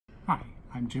Hi,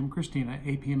 I'm Christina,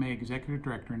 APMA Executive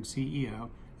Director and CEO,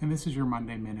 and this is your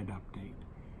Monday Minute Update.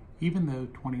 Even though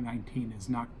 2019 is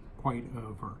not quite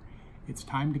over, it's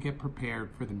time to get prepared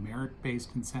for the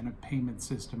Merit-Based Incentive Payment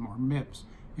System, or MIPS,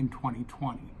 in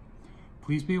 2020.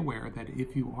 Please be aware that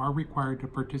if you are required to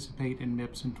participate in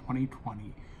MIPS in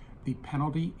 2020, the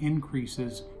penalty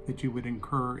increases that you would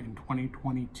incur in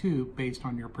 2022 based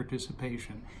on your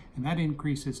participation, and that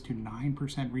increases to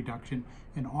 9% reduction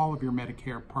in all of your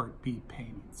Medicare Part B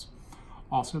payments.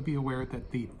 Also be aware that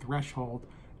the threshold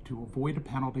to avoid a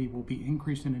penalty will be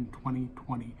increasing in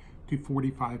 2020 to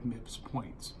 45 MIPS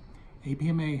points.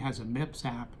 APMA has a MIPS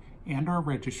app and our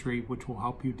registry which will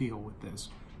help you deal with this.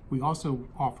 We also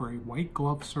offer a white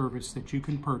glove service that you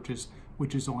can purchase,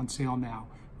 which is on sale now,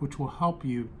 which will help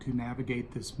you to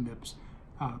navigate this MIPS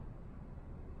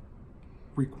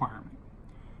requirement.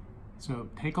 So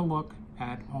take a look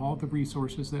at all the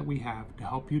resources that we have to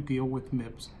help you deal with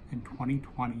MIPS in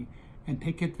 2020 and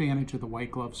take advantage of the white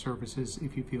glove services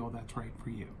if you feel that's right for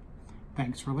you.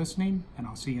 Thanks for listening, and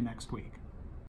I'll see you next week.